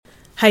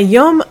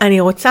היום אני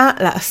רוצה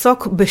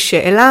לעסוק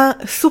בשאלה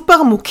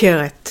סופר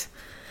מוכרת.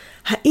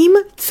 האם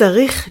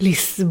צריך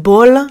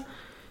לסבול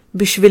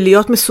בשביל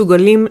להיות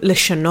מסוגלים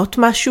לשנות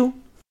משהו?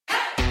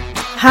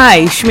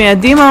 היי, שמי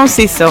עדי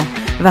מאוסיסו,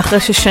 ואחרי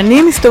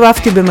ששנים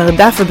הסתובבתי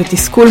במרדף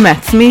ובתסכול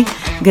מעצמי,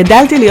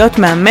 גדלתי להיות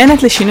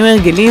מאמנת לשינוי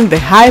הרגלים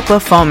בהיי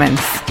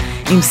פרפורמנס.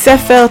 עם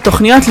ספר,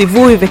 תוכניות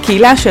ליווי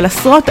וקהילה של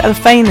עשרות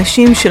אלפי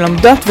נשים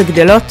שלומדות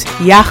וגדלות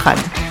יחד.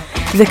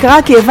 זה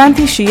קרה כי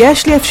הבנתי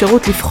שיש לי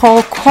אפשרות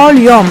לבחור כל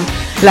יום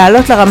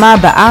לעלות לרמה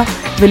הבאה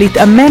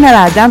ולהתאמן על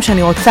האדם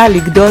שאני רוצה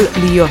לגדול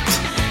להיות.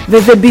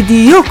 וזה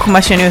בדיוק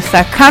מה שאני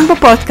עושה כאן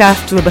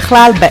בפודקאסט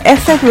ובכלל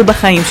בעסק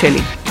ובחיים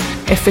שלי.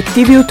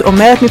 אפקטיביות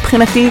אומרת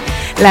מבחינתי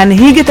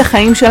להנהיג את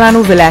החיים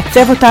שלנו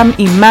ולעצב אותם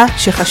עם מה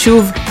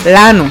שחשוב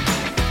לנו.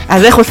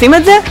 אז איך עושים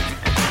את זה?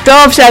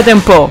 טוב שאתם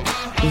פה.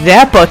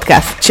 זה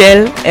הפודקאסט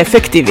של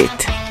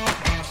אפקטיבית.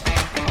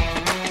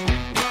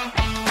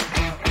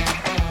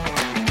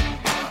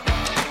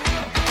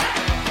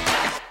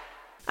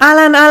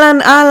 אהלן,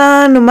 אהלן,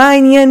 אהלן, מה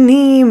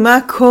העניינים? מה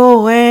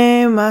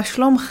קורה? מה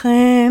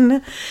שלומכן?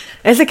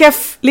 איזה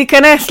כיף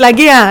להיכנס,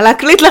 להגיע,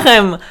 להקליט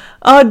לכם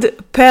עוד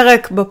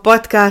פרק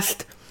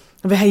בפודקאסט.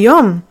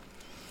 והיום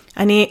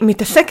אני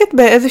מתעסקת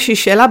באיזושהי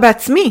שאלה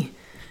בעצמי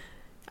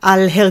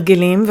על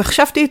הרגלים,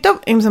 וחשבתי, טוב,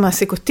 אם זה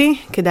מעסיק אותי,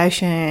 כדאי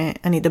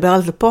שאני אדבר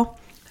על זה פה.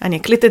 אני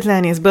אקליט את זה,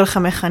 אני אסביר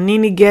לכם איך אני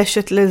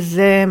ניגשת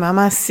לזה, מה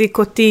מעסיק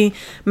אותי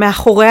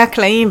מאחורי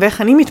הקלעים,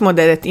 ואיך אני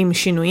מתמודדת עם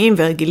שינויים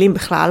והרגלים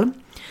בכלל.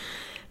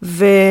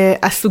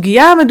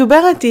 והסוגיה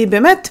המדוברת היא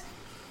באמת,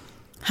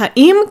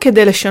 האם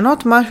כדי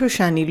לשנות משהו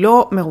שאני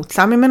לא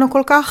מרוצה ממנו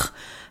כל כך,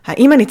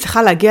 האם אני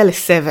צריכה להגיע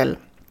לסבל?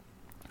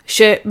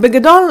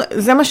 שבגדול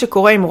זה מה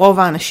שקורה עם רוב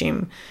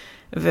האנשים.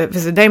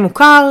 וזה די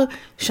מוכר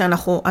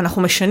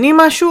שאנחנו משנים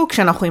משהו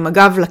כשאנחנו עם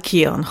הגב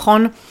לקיר,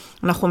 נכון?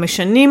 אנחנו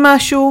משנים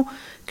משהו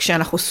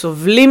כשאנחנו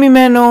סובלים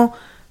ממנו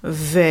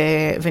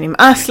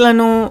ונמאס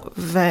לנו,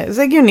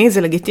 וזה הגיוני,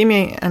 זה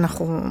לגיטימי,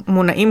 אנחנו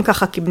מונעים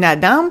ככה כבני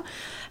אדם.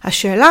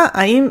 השאלה,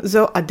 האם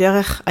זו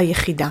הדרך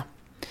היחידה?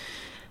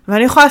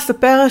 ואני יכולה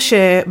לספר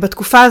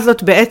שבתקופה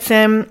הזאת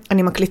בעצם,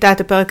 אני מקליטה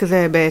את הפרק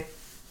הזה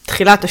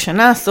בתחילת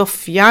השנה,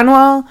 סוף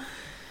ינואר,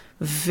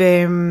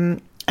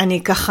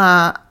 ואני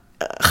ככה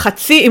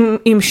חצי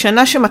עם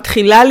שנה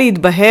שמתחילה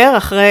להתבהר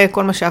אחרי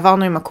כל מה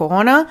שעברנו עם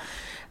הקורונה,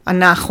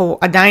 אנחנו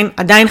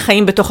עדיין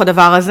חיים בתוך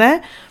הדבר הזה,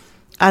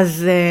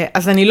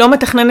 אז אני לא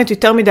מתכננת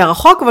יותר מדי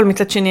רחוק, אבל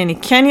מצד שני אני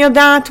כן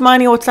יודעת מה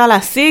אני רוצה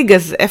להשיג,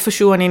 אז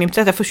איפשהו אני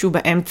נמצאת איפשהו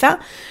באמצע.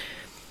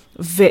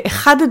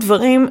 ואחד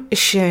הדברים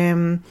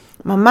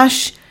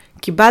שממש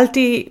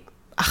קיבלתי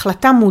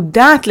החלטה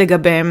מודעת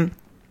לגביהם,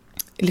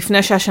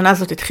 לפני שהשנה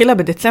הזאת התחילה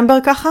בדצמבר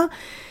ככה,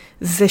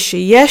 זה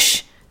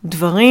שיש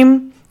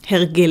דברים,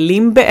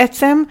 הרגלים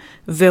בעצם,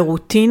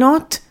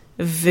 ורוטינות,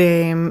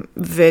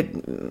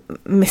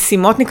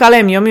 ומשימות נקרא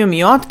להם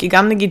יומיומיות, כי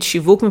גם נגיד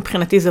שיווק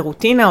מבחינתי זה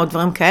רוטינה או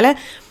דברים כאלה,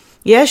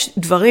 יש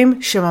דברים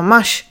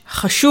שממש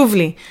חשוב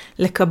לי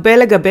לקבל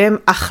לגביהם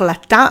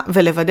החלטה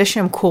ולוודא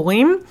שהם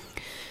קורים,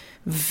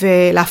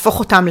 ולהפוך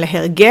אותם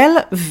להרגל,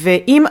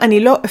 ואם אני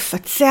לא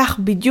אפצח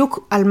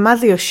בדיוק על מה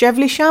זה יושב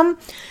לי שם,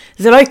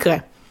 זה לא יקרה.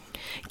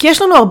 כי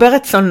יש לנו הרבה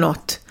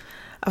רצונות,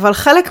 אבל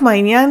חלק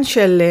מהעניין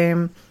של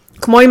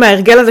כמו עם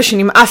ההרגל הזה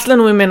שנמאס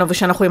לנו ממנו,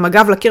 ושאנחנו עם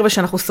הגב לקיר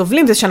ושאנחנו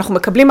סובלים, זה שאנחנו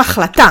מקבלים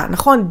החלטה,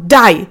 נכון?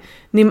 די,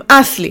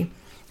 נמאס לי.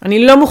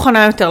 אני לא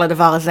מוכנה יותר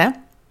לדבר הזה.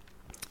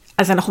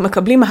 אז אנחנו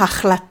מקבלים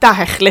החלטה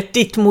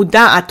החלטית,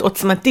 מודעת,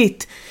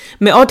 עוצמתית,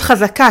 מאוד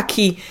חזקה,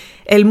 כי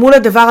אל מול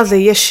הדבר הזה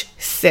יש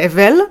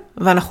סבל,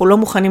 ואנחנו לא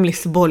מוכנים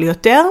לסבול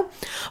יותר,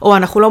 או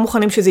אנחנו לא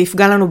מוכנים שזה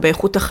יפגע לנו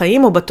באיכות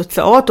החיים, או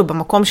בתוצאות, או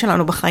במקום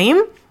שלנו בחיים.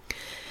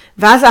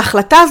 ואז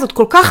ההחלטה הזאת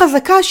כל כך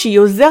חזקה, שהיא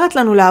עוזרת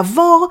לנו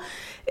לעבור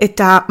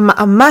את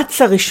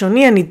המאמץ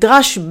הראשוני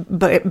הנדרש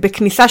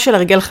בכניסה של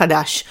הרגל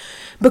חדש.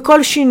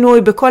 בכל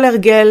שינוי, בכל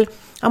הרגל,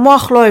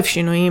 המוח לא אוהב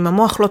שינויים,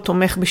 המוח לא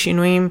תומך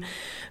בשינויים,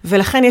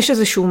 ולכן יש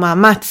איזשהו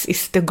מאמץ,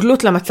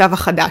 הסתגלות למצב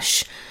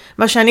החדש.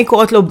 מה שאני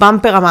קוראת לו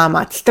במפר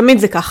המאמץ, תמיד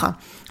זה ככה.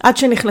 עד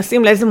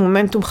שנכנסים לאיזה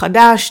מומנטום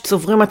חדש,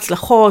 צוברים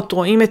הצלחות,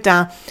 רואים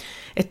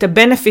את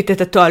הבנפיט,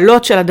 את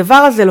התועלות של הדבר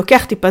הזה,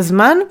 לוקח טיפה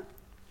זמן,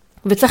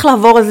 וצריך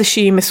לעבור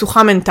איזושהי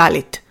משוכה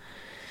מנטלית.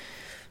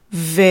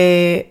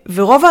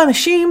 ורוב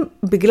האנשים,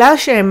 בגלל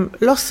שהם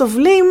לא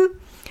סובלים,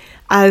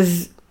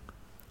 אז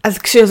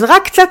כשזה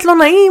רק קצת לא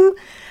נעים,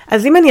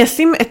 אז אם אני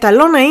אשים את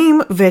הלא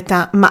נעים ואת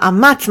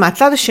המאמץ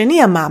מהצד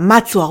השני,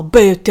 המאמץ הוא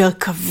הרבה יותר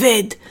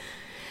כבד,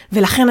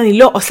 ולכן אני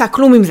לא עושה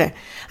כלום עם זה.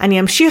 אני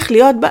אמשיך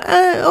להיות,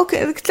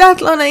 אוקיי, זה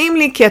קצת לא נעים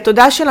לי, כי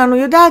התודעה שלנו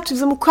יודעת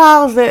שזה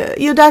מוכר,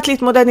 היא יודעת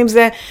להתמודד עם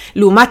זה,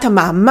 לעומת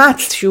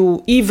המאמץ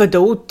שהוא אי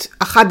ודאות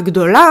אחת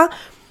גדולה,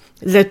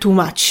 זה too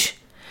much.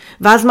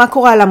 ואז מה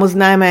קורה על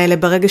המאזניים האלה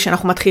ברגע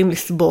שאנחנו מתחילים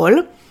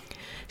לסבול?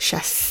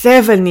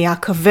 שהסבל נהיה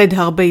כבד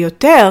הרבה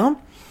יותר,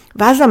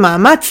 ואז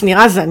המאמץ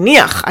נראה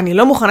זניח. אני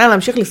לא מוכנה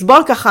להמשיך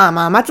לסבול ככה,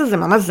 המאמץ הזה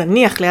ממש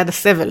זניח ליד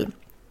הסבל.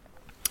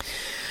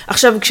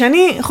 עכשיו,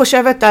 כשאני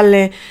חושבת על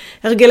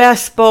הרגלי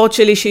הספורט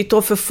שלי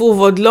שהתרופפו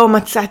ועוד לא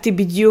מצאתי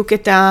בדיוק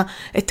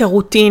את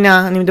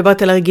הרוטינה, אני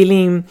מדברת על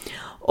הרגלים,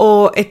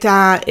 או את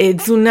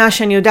התזונה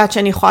שאני יודעת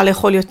שאני יכולה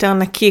לאכול יותר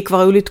נקי,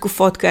 כבר היו לי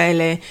תקופות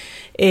כאלה,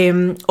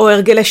 או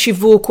הרגלי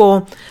שיווק,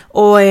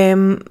 או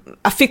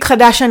אפיק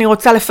חדש שאני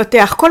רוצה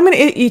לפתח,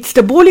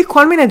 הצטברו לי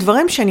כל מיני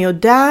דברים שאני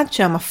יודעת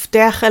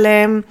שהמפתח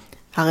אליהם,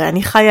 הרי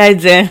אני חיה את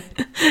זה,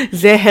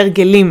 זה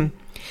הרגלים.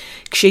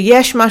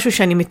 כשיש משהו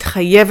שאני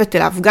מתחייבת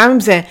אליו, גם אם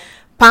זה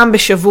פעם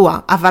בשבוע,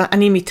 אבל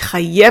אני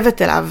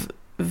מתחייבת אליו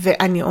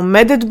ואני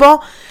עומדת בו,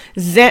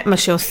 זה מה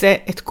שעושה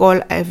את כל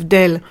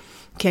ההבדל.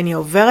 כי אני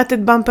עוברת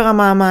את במפר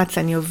המאמץ,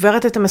 אני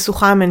עוברת את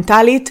המשוכה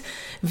המנטלית,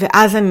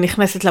 ואז אני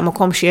נכנסת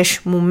למקום שיש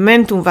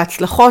מומנטום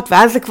והצלחות,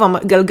 ואז זה כבר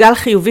גלגל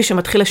חיובי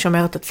שמתחיל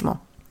לשמר את עצמו.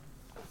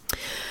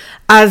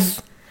 אז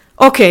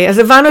אוקיי, אז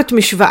הבנו את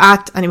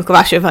משוואת, אני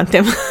מקווה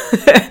שהבנתם,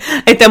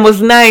 את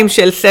המאזניים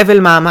של סבל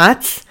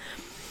מאמץ.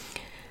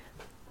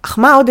 אך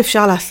מה עוד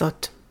אפשר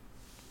לעשות?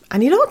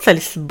 אני לא רוצה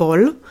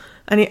לסבול.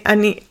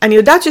 אני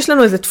יודעת שיש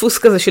לנו איזה דפוס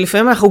כזה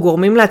שלפעמים אנחנו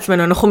גורמים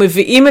לעצמנו, אנחנו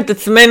מביאים את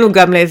עצמנו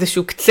גם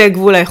לאיזשהו קצה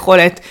גבול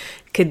היכולת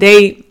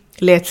כדי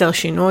לייצר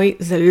שינוי.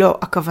 זה לא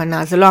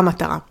הכוונה, זה לא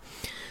המטרה.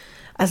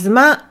 אז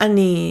מה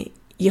אני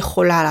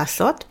יכולה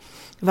לעשות?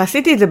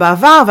 ועשיתי את זה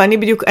בעבר, ואני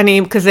בדיוק,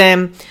 אני כזה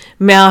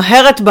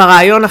מהרהרת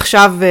ברעיון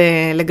עכשיו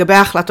לגבי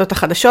ההחלטות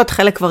החדשות,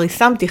 חלק כבר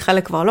יישמתי,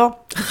 חלק כבר לא,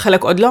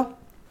 חלק עוד לא.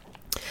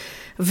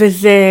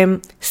 וזה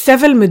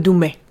סבל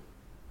מדומה.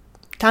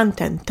 טן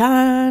טן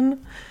טן.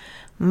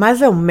 מה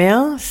זה אומר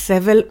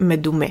סבל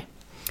מדומה?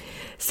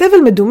 סבל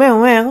מדומה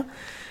אומר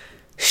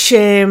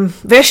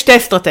ויש שתי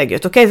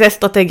אסטרטגיות, אוקיי? זה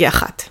אסטרטגיה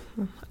אחת.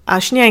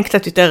 השנייה היא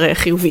קצת יותר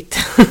חיובית.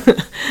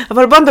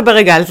 אבל בואו נדבר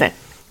רגע על זה.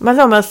 מה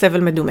זה אומר סבל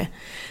מדומה?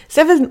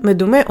 סבל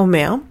מדומה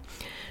אומר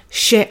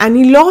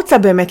שאני לא רוצה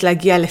באמת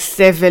להגיע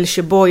לסבל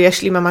שבו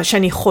יש לי ממש,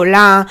 שאני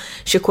חולה,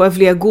 שכואב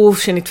לי הגוף,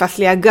 שנתפס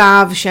לי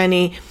הגב,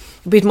 שאני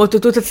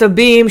בהתמוטטות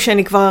עצבים,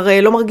 שאני כבר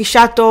לא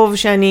מרגישה טוב,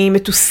 שאני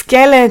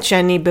מתוסכלת,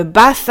 שאני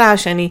בבאסה,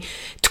 שאני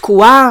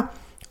תקועה,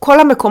 כל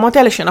המקומות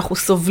האלה שאנחנו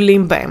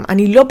סובלים בהם.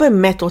 אני לא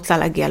באמת רוצה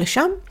להגיע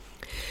לשם,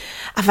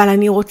 אבל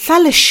אני רוצה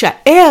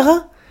לשער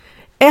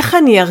איך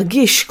אני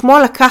ארגיש, כמו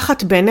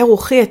לקחת בעיני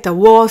רוחי את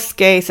ה-worst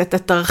case, את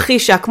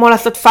התרחיש, כמו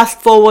לעשות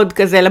fast forward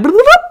כזה,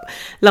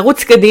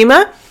 לרוץ קדימה,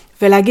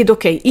 ולהגיד,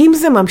 אוקיי, אם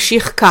זה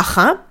ממשיך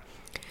ככה,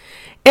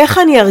 איך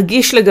אני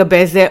ארגיש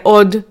לגבי זה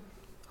עוד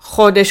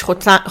חודש,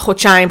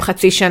 חודשיים,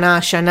 חצי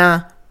שנה, שנה,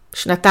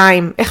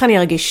 שנתיים, איך אני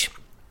ארגיש?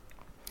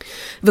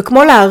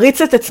 וכמו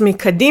להריץ את עצמי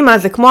קדימה,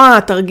 זה כמו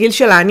התרגיל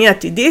של האני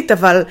עתידית,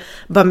 אבל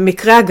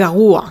במקרה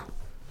הגרוע.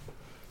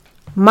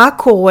 מה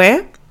קורה?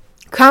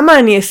 כמה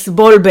אני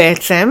אסבול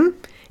בעצם,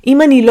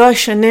 אם אני לא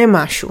אשנה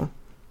משהו?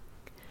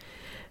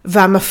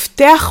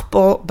 והמפתח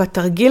פה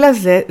בתרגיל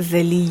הזה,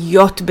 זה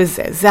להיות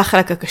בזה. זה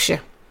החלק הקשה.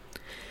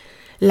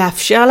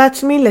 לאפשר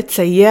לעצמי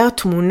לצייר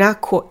תמונה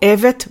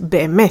כואבת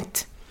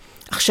באמת.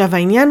 עכשיו,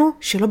 העניין הוא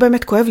שלא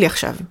באמת כואב לי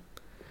עכשיו.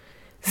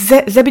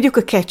 זה בדיוק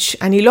הקאץ'.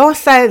 אני לא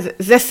עושה,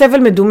 זה סבל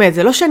מדומה.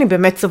 זה לא שאני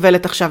באמת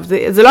סובלת עכשיו.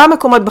 זה לא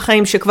המקומות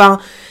בחיים שכבר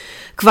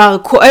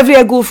כואב לי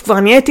הגוף, כבר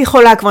נהייתי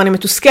חולה, כבר אני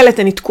מתוסכלת,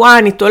 אני תקועה,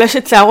 אני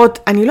תולשת שערות.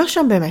 אני לא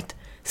שם באמת.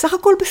 סך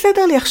הכל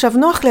בסדר לי עכשיו,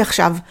 נוח לי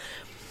עכשיו.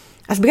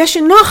 אז בגלל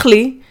שנוח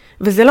לי,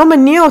 וזה לא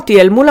מניע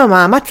אותי אל מול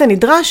המאמץ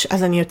הנדרש,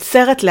 אז אני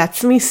יוצרת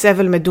לעצמי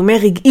סבל מדומה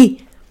רגעי.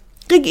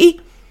 רגעי.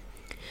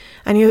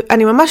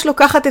 אני ממש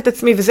לוקחת את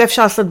עצמי, וזה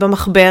אפשר לעשות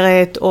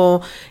במחברת, או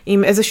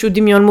עם איזשהו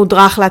דמיון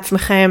מודרך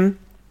לעצמכם.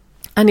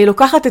 אני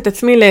לוקחת את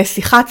עצמי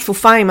לשיחה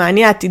צפופה עם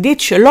האני העתידית,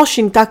 שלא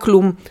שינתה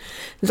כלום.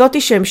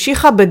 זאתי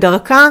שהמשיכה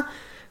בדרכה,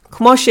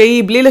 כמו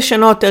שהיא, בלי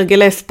לשנות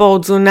הרגלי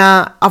ספורט,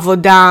 תזונה,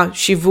 עבודה,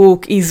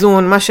 שיווק,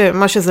 איזון,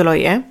 מה שזה לא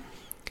יהיה.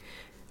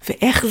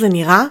 ואיך זה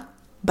נראה?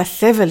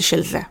 בסבל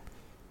של זה.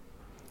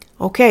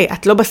 אוקיי,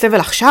 את לא בסבל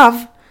עכשיו,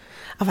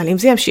 אבל אם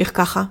זה ימשיך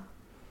ככה,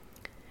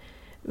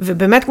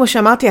 ובאמת, כמו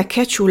שאמרתי,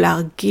 הקאץ' הוא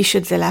להרגיש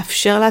את זה,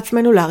 לאפשר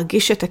לעצמנו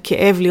להרגיש את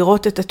הכאב,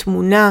 לראות את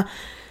התמונה,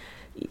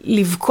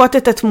 לבכות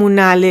את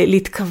התמונה,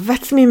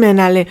 להתכווץ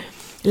ממנה,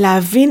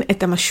 להבין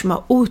את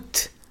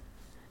המשמעות.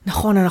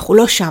 נכון, אנחנו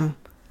לא שם,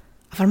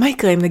 אבל מה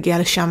יקרה אם נגיע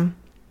לשם?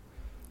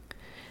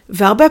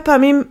 והרבה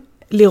פעמים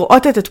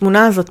לראות את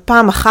התמונה הזאת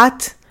פעם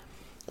אחת,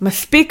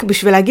 מספיק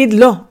בשביל להגיד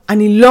לא,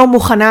 אני לא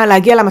מוכנה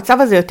להגיע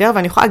למצב הזה יותר,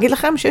 ואני יכולה להגיד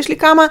לכם שיש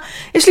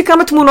לי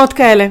כמה תמונות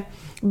כאלה.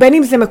 בין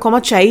אם זה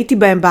מקומות שהייתי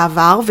בהם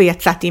בעבר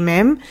ויצאתי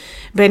מהם,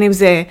 בין אם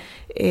זה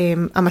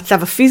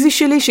המצב הפיזי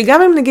שלי,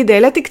 שגם אם נגיד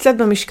העליתי קצת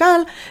במשקל,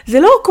 זה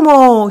לא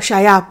כמו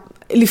שהיה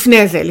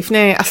לפני זה,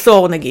 לפני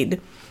עשור נגיד,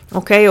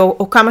 אוקיי?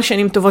 או כמה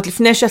שנים טובות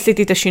לפני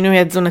שעשיתי את השינוי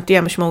התזונתי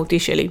המשמעותי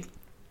שלי.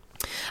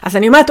 אז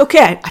אני אומרת,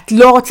 אוקיי, את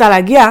לא רוצה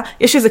להגיע,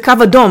 יש איזה קו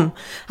אדום,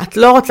 את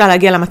לא רוצה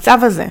להגיע למצב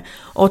הזה,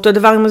 או אותו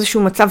דבר עם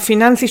איזשהו מצב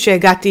פיננסי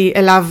שהגעתי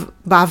אליו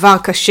בעבר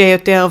קשה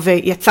יותר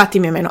ויצאתי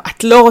ממנו,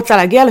 את לא רוצה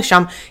להגיע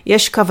לשם,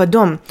 יש קו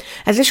אדום.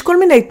 אז יש כל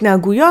מיני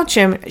התנהגויות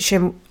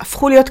שהם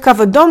הפכו להיות קו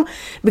אדום,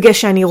 בגלל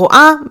שאני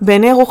רואה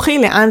בעיני רוחי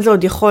לאן זה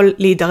עוד יכול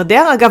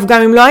להידרדר. אגב,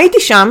 גם אם לא הייתי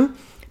שם,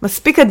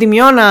 מספיק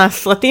הדמיון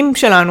הסרטים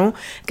שלנו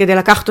כדי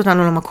לקחת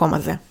אותנו למקום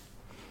הזה.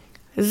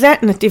 זה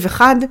נתיב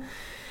אחד.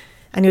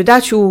 אני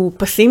יודעת שהוא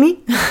פסימי,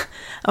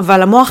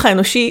 אבל המוח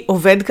האנושי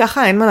עובד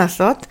ככה, אין מה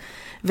לעשות.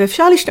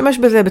 ואפשר להשתמש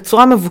בזה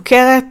בצורה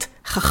מבוקרת,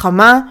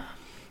 חכמה,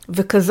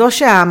 וכזו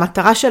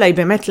שהמטרה שלה היא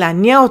באמת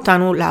להניע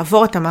אותנו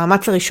לעבור את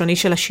המאמץ הראשוני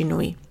של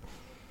השינוי.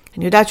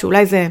 אני יודעת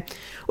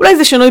שאולי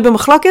זה שנוי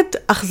במחלוקת,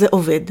 אך זה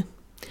עובד.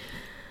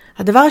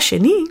 הדבר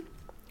השני,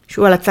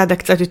 שהוא על הצד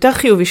הקצת יותר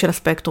חיובי של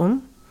הספקטרום,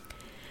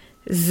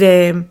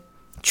 זה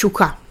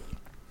תשוקה.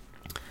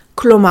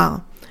 כלומר,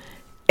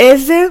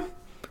 איזה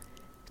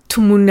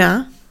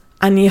תמונה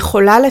אני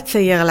יכולה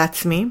לצייר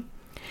לעצמי,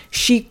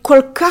 שהיא כל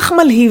כך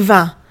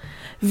מלהיבה,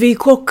 והיא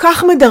כל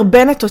כך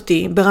מדרבנת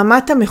אותי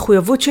ברמת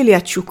המחויבות שלי,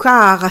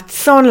 התשוקה,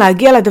 הרצון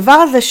להגיע לדבר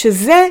הזה,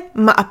 שזה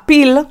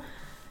מעפיל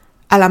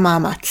על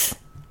המאמץ.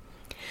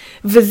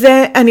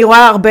 וזה, אני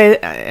רואה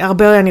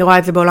הרבה אני רואה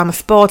את זה בעולם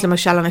הספורט,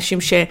 למשל אנשים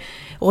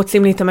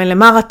שרוצים להתאמן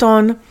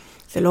למרתון,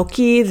 זה לא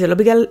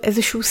בגלל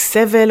איזשהו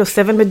סבל או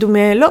סבל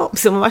מדומה, לא,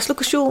 זה ממש לא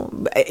קשור.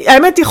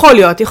 האמת יכול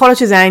להיות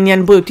שזה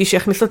העניין בריאותי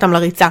שיכניס אותם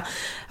לריצה,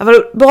 אבל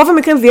ברוב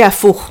המקרים זה יהיה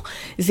הפוך.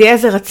 זה יהיה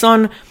איזה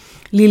רצון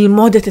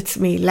ללמוד את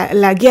עצמי,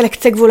 להגיע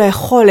לקצה גבול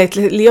היכולת,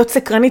 להיות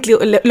סקרנית,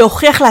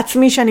 להוכיח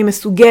לעצמי שאני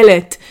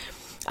מסוגלת.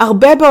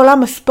 הרבה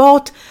בעולם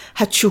הספורט,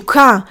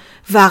 התשוקה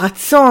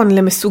והרצון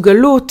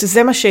למסוגלות,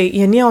 זה מה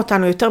שיניע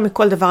אותנו יותר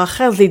מכל דבר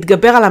אחר, זה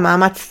יתגבר על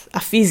המאמץ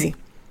הפיזי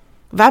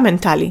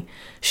והמנטלי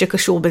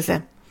שקשור בזה.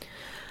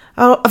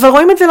 אבל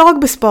רואים את זה לא רק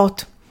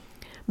בספורט.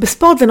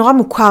 בספורט זה נורא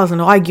מוכר, זה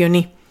נורא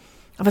הגיוני.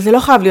 אבל זה לא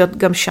חייב להיות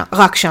גם שם,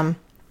 רק שם.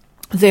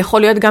 זה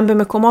יכול להיות גם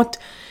במקומות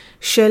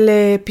של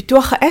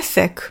פיתוח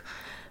העסק,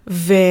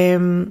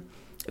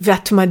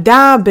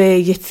 והתמדה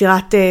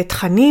ביצירת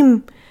תכנים,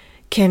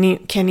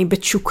 כי אני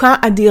בתשוקה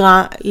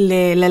אדירה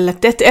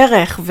לתת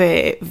ערך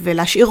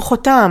ולהשאיר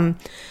חותם,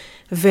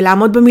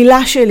 ולעמוד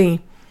במילה שלי.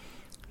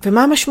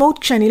 ומה המשמעות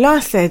כשאני לא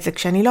אעשה את זה?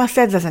 כשאני לא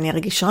אעשה את זה, אז אני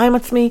ארגיש רע עם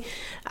עצמי,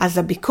 אז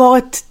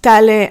הביקורת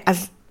תעלה,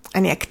 אז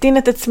אני אקטין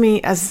את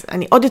עצמי, אז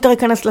אני עוד יותר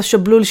אכנס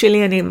לשבלול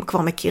שלי, אני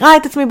כבר מכירה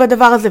את עצמי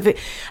בדבר הזה,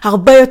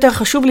 והרבה יותר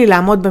חשוב לי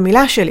לעמוד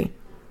במילה שלי.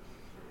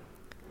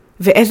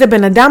 ואיזה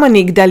בן אדם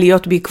אני אגדל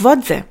להיות בעקבות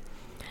זה.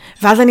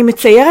 ואז אני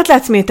מציירת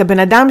לעצמי את הבן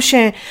אדם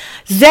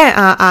שזה,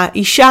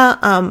 האישה,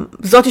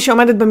 זאת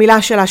שעומדת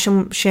במילה שלה,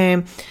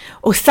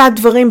 שעושה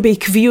דברים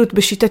בעקביות,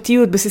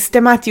 בשיטתיות,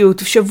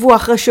 בסיסטמטיות, שבוע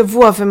אחרי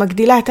שבוע,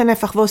 ומגדילה את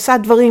הנפח, ועושה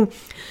דברים,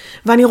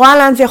 ואני רואה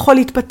לאן זה יכול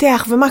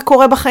להתפתח, ומה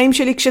קורה בחיים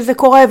שלי כשזה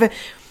קורה,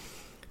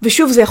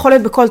 ושוב, זה יכול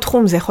להיות בכל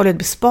תחום, זה יכול להיות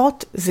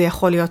בספורט, זה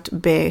יכול להיות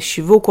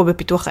בשיווק או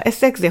בפיתוח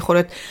העסק, זה יכול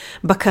להיות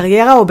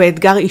בקריירה או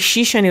באתגר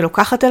אישי שאני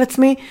לוקחת על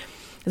עצמי,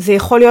 זה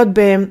יכול להיות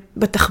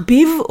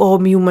בתחביב או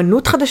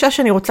מיומנות חדשה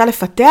שאני רוצה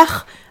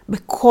לפתח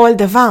בכל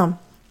דבר.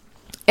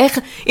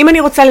 אם אני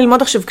רוצה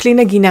ללמוד עכשיו כלי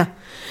נגינה,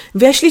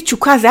 ויש לי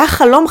תשוקה, זה היה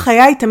חלום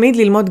חיי תמיד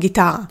ללמוד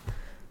גיטרה.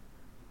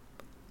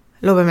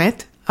 לא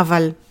באמת,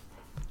 אבל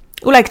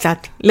אולי קצת.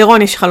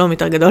 לרון יש חלום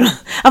יותר גדול.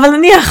 אבל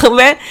נניח,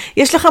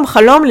 יש לכם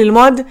חלום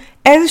ללמוד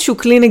איזשהו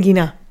כלי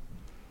נגינה.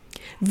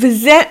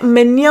 וזה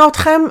מניע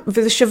אתכם,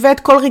 וזה שווה את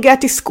כל רגעי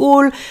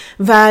התסכול,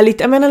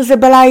 ולהתאמן על זה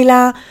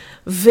בלילה,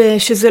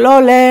 ושזה לא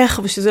הולך,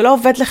 ושזה לא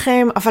עובד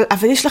לכם,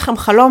 אבל יש לכם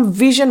חלום,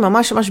 ויז'ן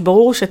ממש ממש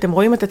ברור, שאתם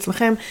רואים את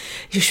עצמכם,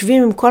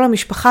 יושבים עם כל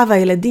המשפחה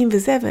והילדים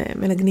וזה,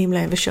 ומנגנים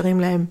להם ושרים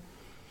להם.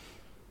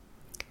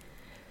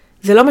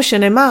 זה לא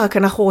משנה מה, רק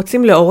אנחנו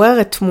רוצים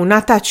לעורר את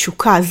תמונת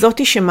התשוקה,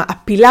 הזאת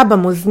שמעפילה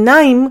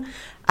במאזניים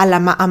על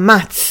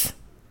המאמץ.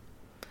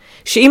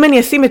 שאם אני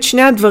אשים את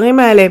שני הדברים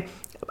האלה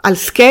על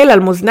סקייל, על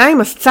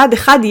מאזניים, אז צד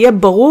אחד יהיה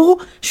ברור,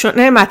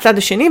 שונה מהצד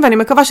השני, ואני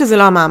מקווה שזה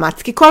לא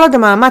המאמץ. כי כל עוד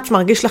המאמץ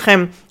מרגיש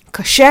לכם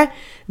קשה,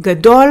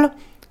 גדול,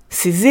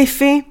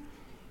 סיזיפי,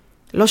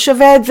 לא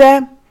שווה את זה,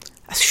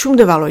 אז שום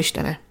דבר לא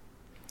ישתנה.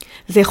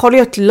 זה יכול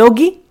להיות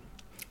לוגי,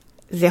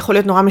 זה יכול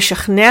להיות נורא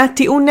משכנע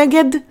טיעון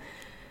נגד,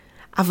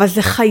 אבל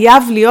זה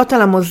חייב להיות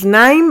על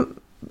המאזניים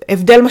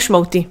הבדל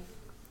משמעותי.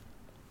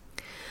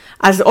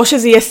 אז או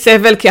שזה יהיה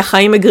סבל, כי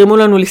החיים הגרימו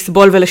לנו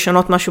לסבול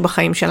ולשנות משהו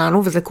בחיים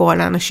שלנו, וזה קורה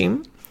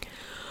לאנשים,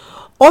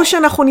 או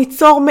שאנחנו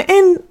ניצור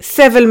מעין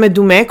סבל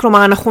מדומה,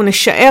 כלומר אנחנו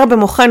נשאר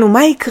במוחנו,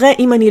 מה יקרה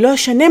אם אני לא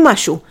אשנה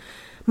משהו?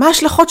 מה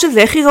ההשלכות של זה?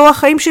 איך יראו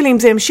החיים שלי אם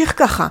זה ימשיך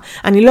ככה?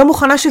 אני לא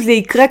מוכנה שזה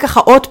יקרה ככה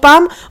עוד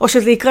פעם, או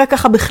שזה יקרה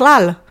ככה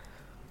בכלל.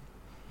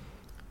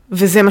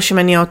 וזה מה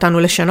שמניע אותנו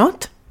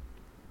לשנות.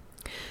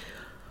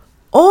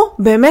 או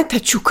באמת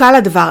התשוקה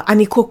לדבר,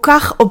 אני כל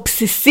כך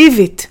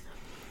אובססיבית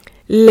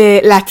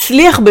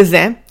להצליח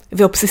בזה,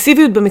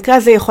 ואובססיביות במקרה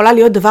הזה יכולה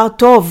להיות דבר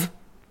טוב.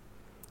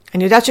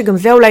 אני יודעת שגם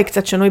זה אולי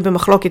קצת שנוי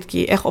במחלוקת,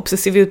 כי איך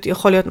אובססיביות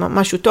יכול להיות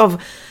משהו טוב,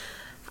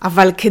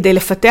 אבל כדי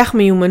לפתח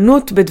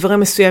מיומנות בדברים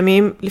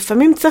מסוימים,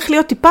 לפעמים צריך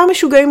להיות טיפה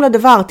משוגעים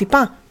לדבר,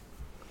 טיפה.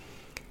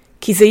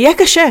 כי זה יהיה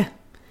קשה.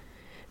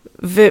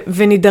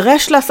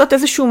 ונידרש לעשות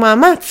איזשהו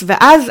מאמץ,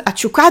 ואז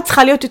התשוקה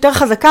צריכה להיות יותר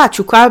חזקה,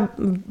 התשוקה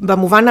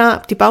במובן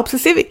הטיפה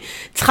אובססיבי,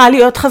 צריכה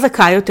להיות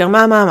חזקה יותר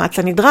מהמאמץ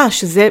הנדרש,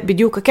 שזה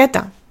בדיוק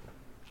הקטע.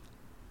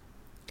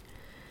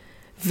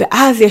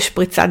 ואז יש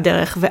פריצת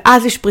דרך,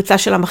 ואז יש פריצה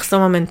של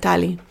המחסום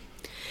המנטלי.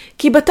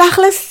 כי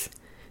בתכלס,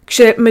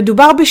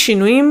 כשמדובר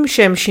בשינויים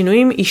שהם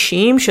שינויים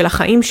אישיים של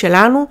החיים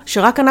שלנו,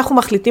 שרק אנחנו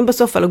מחליטים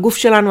בסוף על הגוף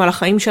שלנו, על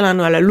החיים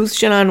שלנו, על הלוז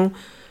שלנו,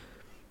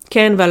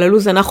 כן, ועל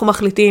הלוז אנחנו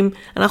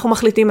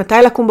מחליטים מתי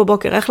לקום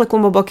בבוקר, איך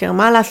לקום בבוקר,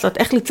 מה לעשות,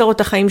 איך ליצור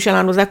את החיים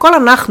שלנו, זה הכל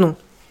אנחנו.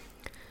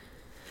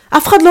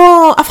 אף אחד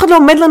לא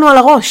עומד לנו על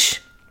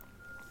הראש.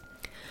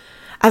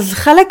 אז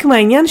חלק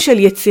מהעניין של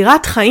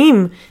יצירת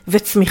חיים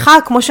וצמיחה,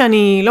 כמו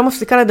שאני לא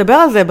מפסיקה לדבר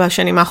על זה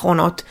בשנים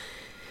האחרונות,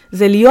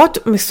 זה להיות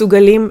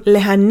מסוגלים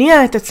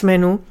להניע את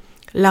עצמנו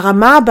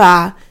לרמה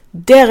הבאה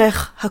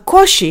דרך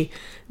הקושי,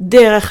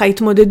 דרך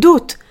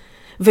ההתמודדות,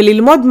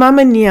 וללמוד מה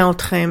מניע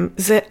אתכם.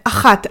 זה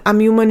אחת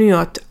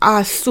המיומנויות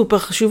הסופר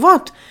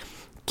חשובות,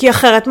 כי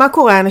אחרת מה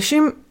קורה?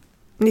 אנשים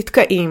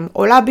נתקעים,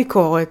 עולה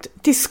ביקורת,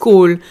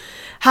 תסכול,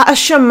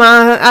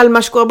 האשמה על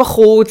מה שקורה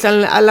בחוץ,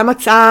 על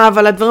המצב,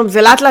 על הדברים,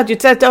 זה לאט לאט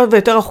יוצא יותר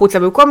ויותר החוצה,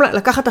 במקום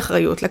לקחת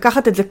אחריות,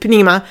 לקחת את זה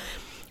פנימה,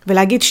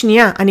 ולהגיד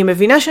שנייה, אני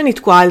מבינה שאני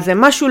תקועה על זה,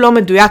 משהו לא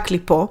מדויק לי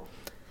פה,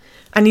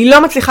 אני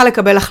לא מצליחה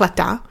לקבל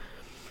החלטה,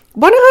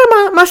 בוא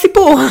נראה מה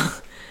הסיפור.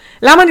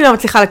 למה אני לא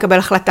מצליחה לקבל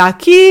החלטה?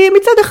 כי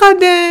מצד אחד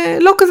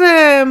לא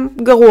כזה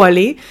גרוע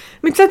לי,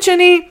 מצד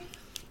שני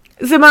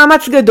זה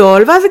מאמץ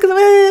גדול, ואז זה כזה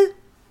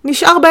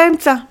נשאר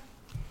באמצע.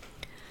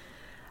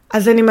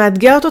 אז אני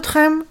מאתגרת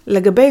אתכם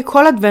לגבי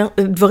כל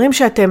הדברים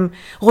שאתם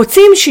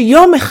רוצים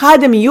שיום אחד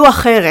הם יהיו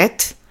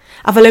אחרת,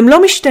 אבל הם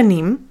לא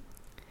משתנים,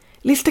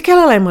 להסתכל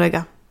עליהם רגע.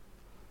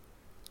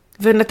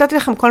 ונתתי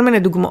לכם כל מיני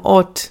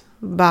דוגמאות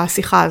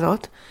בשיחה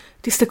הזאת,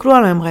 תסתכלו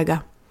עליהם רגע.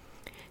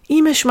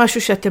 אם יש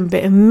משהו שאתם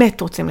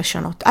באמת רוצים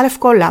לשנות, א'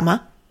 כל למה?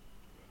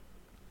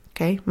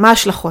 אוקיי? מה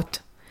ההשלכות?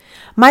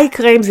 מה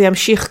יקרה אם זה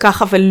ימשיך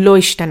ככה ולא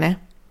ישתנה?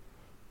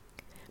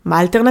 מה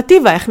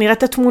האלטרנטיבה? איך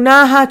נראית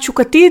התמונה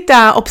התשוקתית,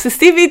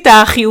 האובססיבית,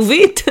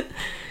 החיובית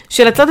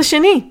של הצד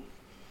השני?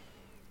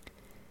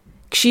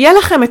 כשיהיה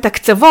לכם את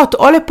הקצוות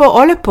או לפה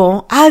או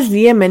לפה, אז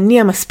יהיה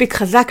מניע מספיק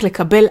חזק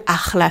לקבל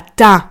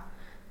החלטה.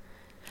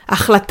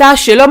 החלטה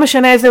שלא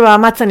משנה איזה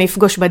מאמץ אני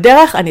אפגוש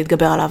בדרך, אני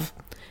אתגבר עליו.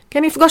 כי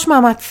אני אפגוש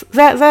מאמץ.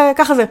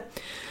 ככה זה.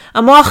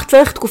 המוח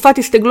צריך תקופת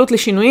הסתגלות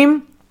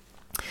לשינויים,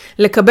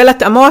 לקבל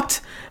התאמות,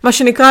 מה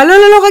שנקרא, לא,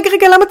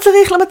 רגע, למה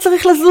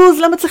צריך לזוז?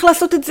 למה צריך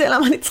לעשות את זה?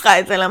 למה אני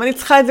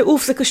צריכה את זה?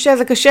 אוף, זה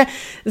קשה.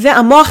 זה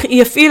המוח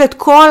יפעיל את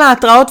כל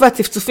ההתראות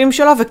והצפצופים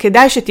שלו,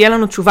 וכדאי שתהיה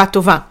לנו תשובה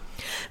טובה.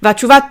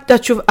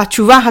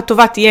 והתשובה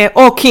הטובה תהיה,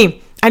 או כי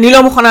אני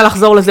לא מוכנה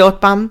לחזור לזה עוד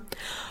פעם,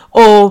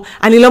 או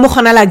אני לא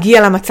מוכנה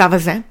להגיע למצב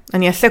הזה,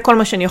 אני אעשה כל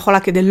מה שאני יכולה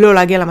כדי לא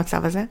להגיע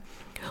למצב הזה,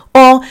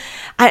 או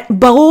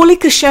ברור לי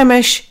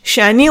כשמש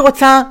שאני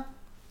רוצה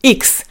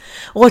X,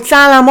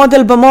 רוצה לעמוד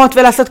על במות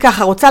ולעשות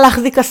ככה, רוצה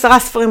להחזיק 10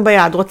 ספרים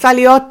ביד, רוצה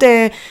להיות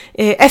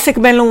עסק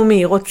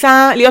בינלאומי,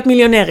 רוצה להיות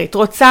מיליונרית,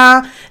 רוצה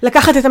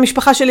לקחת את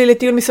המשפחה שלי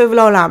לטיול מסביב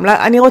לעולם,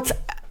 אני רוצה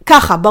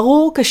ככה,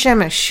 ברור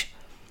כשמש.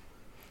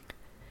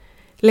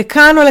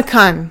 לכאן או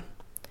לכאן,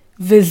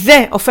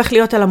 וזה הופך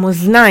להיות על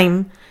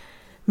המאזניים,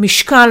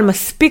 משקל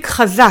מספיק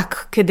חזק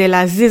כדי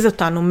להזיז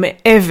אותנו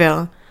מעבר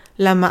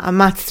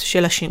למאמץ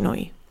של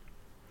השינוי.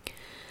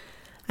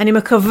 אני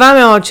מקווה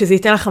מאוד שזה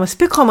ייתן לכם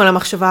מספיק חומר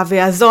למחשבה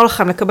ויעזור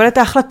לכם לקבל את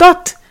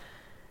ההחלטות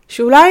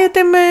שאולי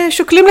אתם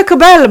שוקלים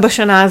לקבל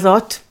בשנה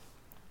הזאת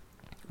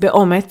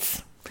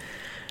באומץ.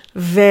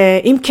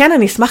 ואם כן,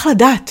 אני אשמח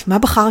לדעת מה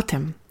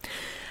בחרתם.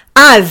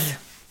 אז,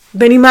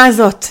 בנימה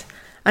הזאת,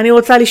 אני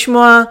רוצה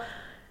לשמוע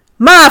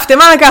מה אהבתם,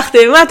 מה לקחתם,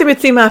 מה אתם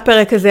יוצאים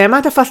מהפרק הזה,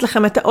 מה תפס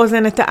לכם את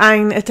האוזן, את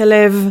העין, את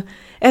הלב,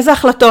 איזה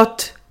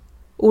החלטות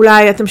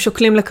אולי אתם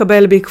שוקלים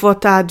לקבל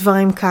בעקבות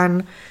הדברים כאן.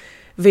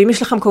 ואם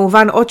יש לכם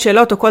כמובן עוד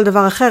שאלות או כל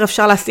דבר אחר,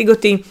 אפשר להשיג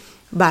אותי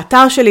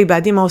באתר שלי,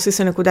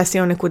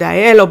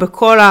 ב-adimaosiso.co.il, או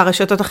בכל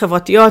הרשתות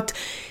החברתיות.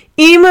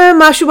 אם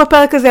משהו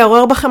בפרק הזה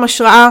יעורר בכם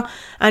השראה,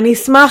 אני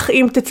אשמח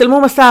אם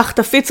תצלמו מסך,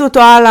 תפיצו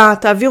אותו הלאה,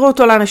 תעבירו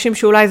אותו לאנשים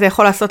שאולי זה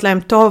יכול לעשות להם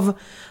טוב.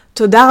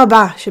 תודה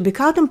רבה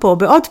שביקרתם פה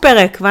בעוד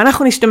פרק,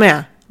 ואנחנו נשתמע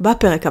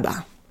בפרק הבא.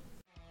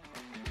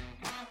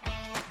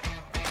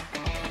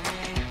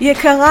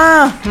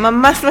 יקרה,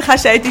 ממש שמחה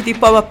שהייתי איתי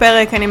פה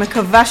בפרק, אני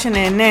מקווה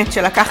שנהנית,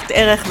 שלקחת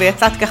ערך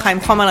ויצאת ככה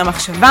עם חומר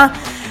למחשבה.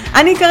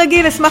 אני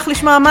כרגיל אשמח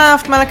לשמוע מה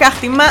אהבת, מה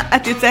לקחתי, מה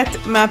את יוצאת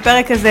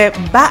מהפרק הזה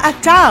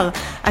באתר.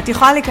 את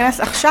יכולה להיכנס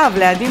עכשיו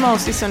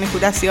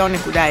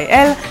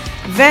ל-adimaosiso.co.il,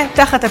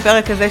 ותחת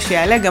הפרק הזה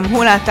שיעלה גם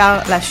הוא לאתר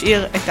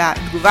להשאיר את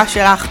התגובה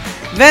שלך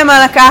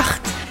ומה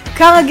לקחת.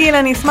 כרגיל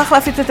אני אשמח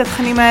להפיץ את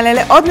התכנים האלה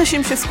לעוד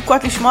נשים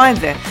שזקוקות לשמוע את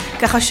זה,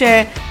 ככה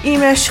שאם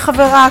יש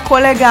חברה,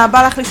 קולגה,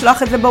 בא לך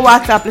לשלוח את זה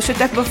בוואטסאפ,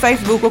 לשתף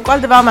בפייסבוק או כל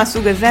דבר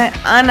מהסוג הזה,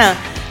 אנא,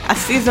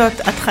 עשי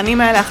זאת.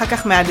 התכנים האלה אחר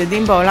כך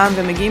מעדדים בעולם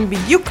ומגיעים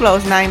בדיוק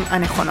לאוזניים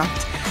הנכונות.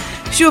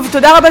 שוב,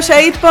 תודה רבה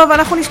שהיית פה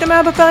ואנחנו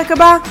נשתמע בפרק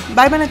הבא.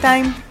 ביי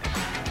בינתיים.